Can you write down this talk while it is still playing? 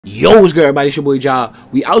Yo, what's good, everybody? It's your boy Ja.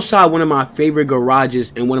 We outside one of my favorite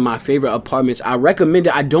garages in one of my favorite apartments. I recommend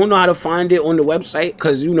it. I don't know how to find it on the website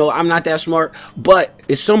because, you know, I'm not that smart, but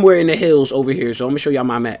it's somewhere in the hills over here. So I'm gonna show y'all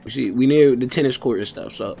my map. You see, we near the tennis court and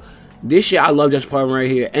stuff. So this shit, I love this apartment right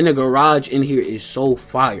here, and the garage in here is so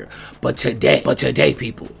fire. But today,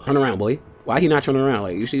 people, turn around, boy. Why he not turning around?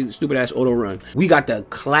 Like, you see the stupid ass auto run. We got the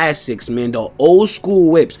classics, man, the old school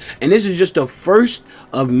whips. And this is just the first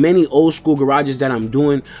of many old school garages that I'm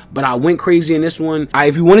doing, but I went crazy in this one.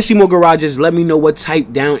 If you want to see more garages, let me know what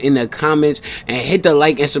type down in the comments, and hit the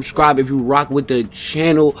like and subscribe if you rock with the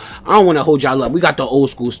channel. I don't want to hold y'all up. We got the old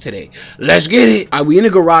schools today. Let's get it. We in the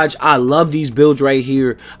garage. I love these builds right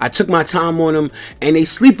here. I took my time on them, and they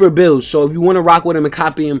sleeper builds. So if you want to rock with them and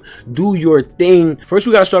copy them, do your thing. First,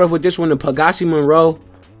 we got to start off with this one, the Pagasi Monroe.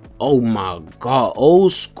 Oh my god,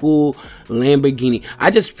 old school Lamborghini. I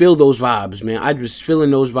just feel those vibes, man. I just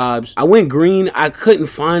feeling those vibes. I went green. I couldn't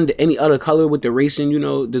find any other color with the racing, you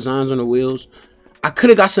know, designs on the wheels. I could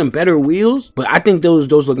have got some better wheels, but I think those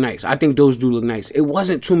look nice. I think those do look nice. It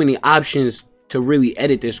wasn't too many options to really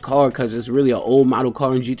edit this car because it's really an old model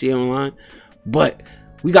car in GTA Online. But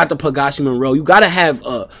we got the Pagasi Monroe. You gotta have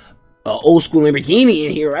a old school Lamborghini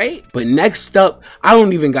in here, right? But next up, I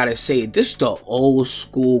don't even gotta say it, this is the old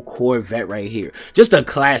school Corvette right here. Just a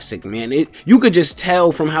classic, man. You could just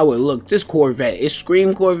tell from how it looked. This Corvette, it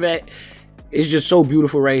screamed Corvette. It's just so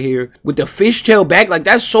beautiful right here with the fishtail back. Like,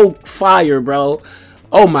 that's so fire, bro.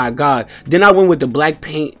 Oh my god. Then I went with the black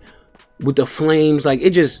paint with the flames. Like, it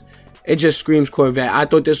just screams Corvette. I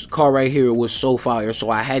thought this car right here was so fire, so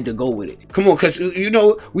I had to go with it. Come on, because, you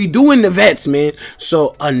know, we doing the vets, man.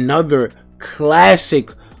 So another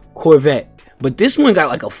classic Corvette. But this one got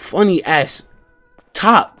like a funny ass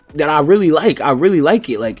top that I really like. I really like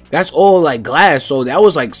it. Like, that's all like glass. So that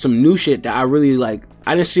was like some new shit that I really like.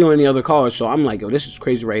 I didn't see on any other cars, so I'm like, yo, this is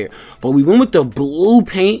crazy right here. But we went with the blue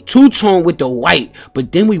paint, two-tone with the white,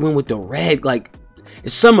 but then we went with the red. Like,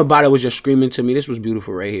 something about it was just screaming to me. This was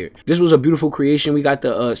beautiful right here. This was a beautiful creation. We got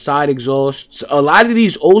the side exhaust. So a lot of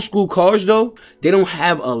these old school cars, though, they don't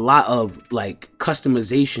have a lot of like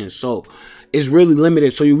customization, so it's really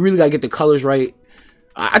limited. So you really gotta get the colors right.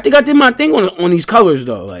 I think I did my thing on these colors,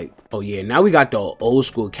 though. Like, oh yeah, now we got the old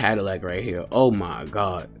school Cadillac right here. Oh my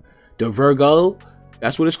god, the Virgo.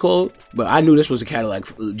 That's what it's called. But I knew this was a Cadillac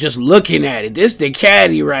just looking at it. This the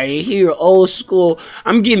Caddy right here, old school.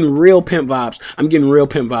 I'm getting real pimp vibes. I'm getting real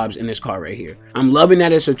pimp vibes in this car right here. I'm loving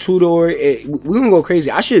that it's a two-door. We're gonna go crazy.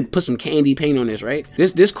 I should put some candy paint on this, right?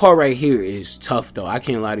 This car right here is tough, though. I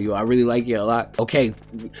can't lie to you. I really like it a lot. Okay,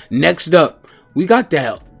 next up, we got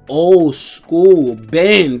that old school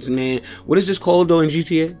Benz, man. What is this called, though, in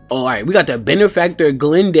GTA? Oh, all right, we got the Benefactor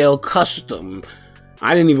Glendale Custom.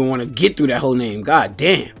 I didn't even want to get through that whole name. God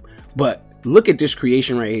damn. But look at this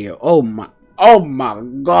creation right here. Oh my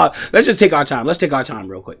god. Let's just take our time. Let's take our time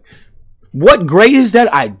real quick. What gray is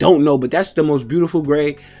that? I don't know, but that's the most beautiful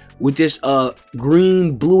gray with this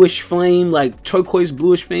green bluish flame, like turquoise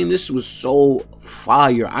bluish flame. This was so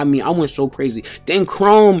fire. I mean, I went so crazy. Then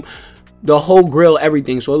chrome, the whole grill,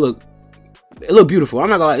 everything. So it looked beautiful. I'm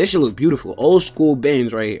not gonna lie, this shit look beautiful. Old school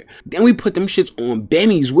Benz right here. Then we put them shits on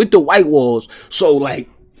Bennies with the white walls. So, like,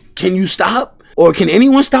 can you stop? Or can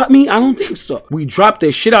anyone stop me? I don't think so. We dropped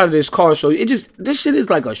the shit out of this car. So this shit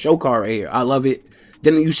is like a show car right here. I love it.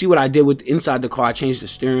 Then you see what I did with inside the car. I changed the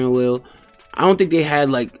steering wheel. I don't think they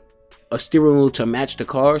had like a steering wheel to match the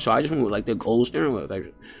car. So I just went with like the gold steering wheel.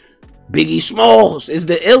 Like, Biggie Smalls is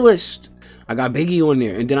the illest. I got Biggie on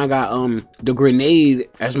there, and then I got the Grenade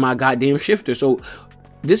as my goddamn shifter. So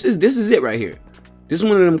this is it right here. This is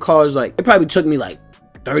one of them cars, like, it probably took me like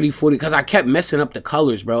 30, 40, because I kept messing up the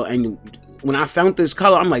colors, bro. And when I found this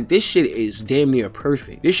color, I'm like, this shit is damn near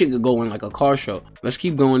perfect. This shit could go in like a car show. Let's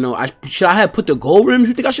keep going though. Should I have put the gold rims?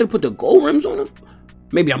 You think I should have put the gold rims on them?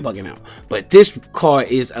 Maybe I'm bugging out, but this car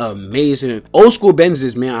is amazing. Old school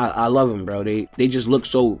Benzes, man, I love them, bro. They just look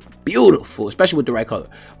so beautiful, especially with the right color.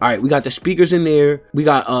 All right, we got the speakers in there. We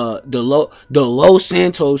got the Los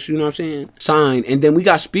Santos, you know what I'm saying, sign, and then we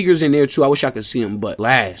got speakers in there too. I wish I could see them, but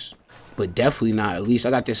last but definitely not at least, I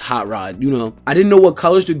got this hot rod. You know, I didn't know what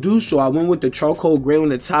colors to do, so I went with the charcoal gray on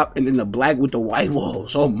the top and then the black with the white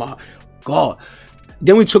walls. Oh my god.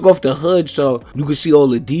 Then we took off the hood so you could see all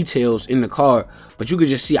the details in the car, but you could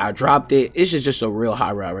just see I dropped it. It's just a real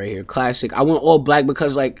hot rod right here. Classic. I went all black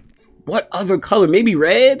because, like, what other color? Maybe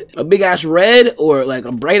red? A big ass red, or like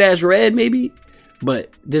a bright ass red maybe?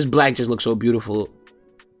 But this black just looks so beautiful.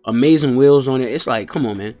 amazing wheels on it. It's like, come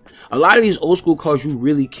on, man. A lot of these old school cars you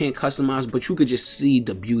really can't customize, but you could just see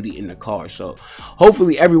the beauty in the car. So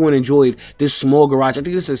hopefully everyone enjoyed this small garage. I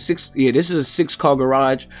think this is this is a 6-car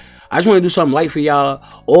garage. I just want to do something light for y'all.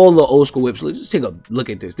 All the old school whips. Let's just take a look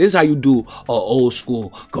at this. This is how you do a old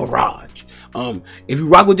school garage. If you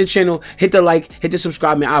rock with the channel, hit the like, hit the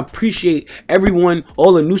subscribe, man. I appreciate everyone,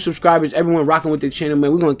 all the new subscribers, everyone rocking with the channel,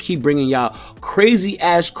 man. We're gonna keep bringing y'all crazy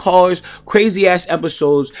ass cars, crazy ass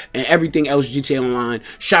episodes, and everything else GTA Online.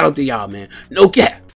 Shout out to y'all, man. No cap.